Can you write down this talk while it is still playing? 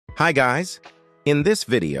Hi guys! In this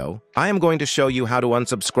video, I am going to show you how to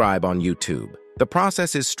unsubscribe on YouTube. The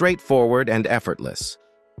process is straightforward and effortless.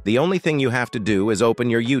 The only thing you have to do is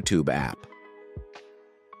open your YouTube app.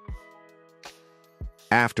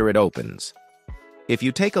 After it opens, if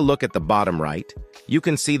you take a look at the bottom right, you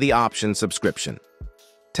can see the option subscription.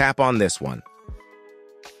 Tap on this one.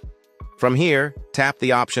 From here, tap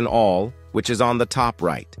the option All, which is on the top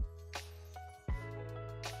right.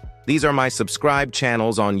 These are my subscribed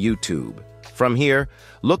channels on YouTube. From here,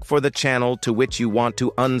 look for the channel to which you want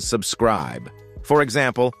to unsubscribe. For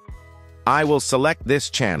example, I will select this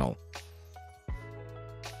channel.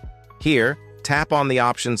 Here, tap on the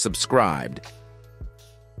option Subscribed.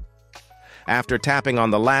 After tapping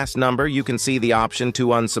on the last number, you can see the option to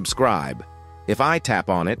unsubscribe. If I tap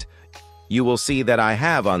on it, you will see that I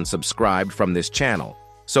have unsubscribed from this channel.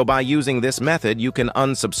 So by using this method, you can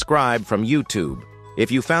unsubscribe from YouTube. If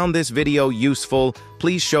you found this video useful,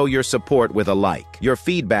 please show your support with a like. Your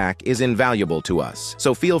feedback is invaluable to us,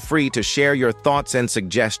 so feel free to share your thoughts and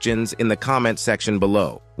suggestions in the comment section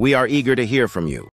below. We are eager to hear from you.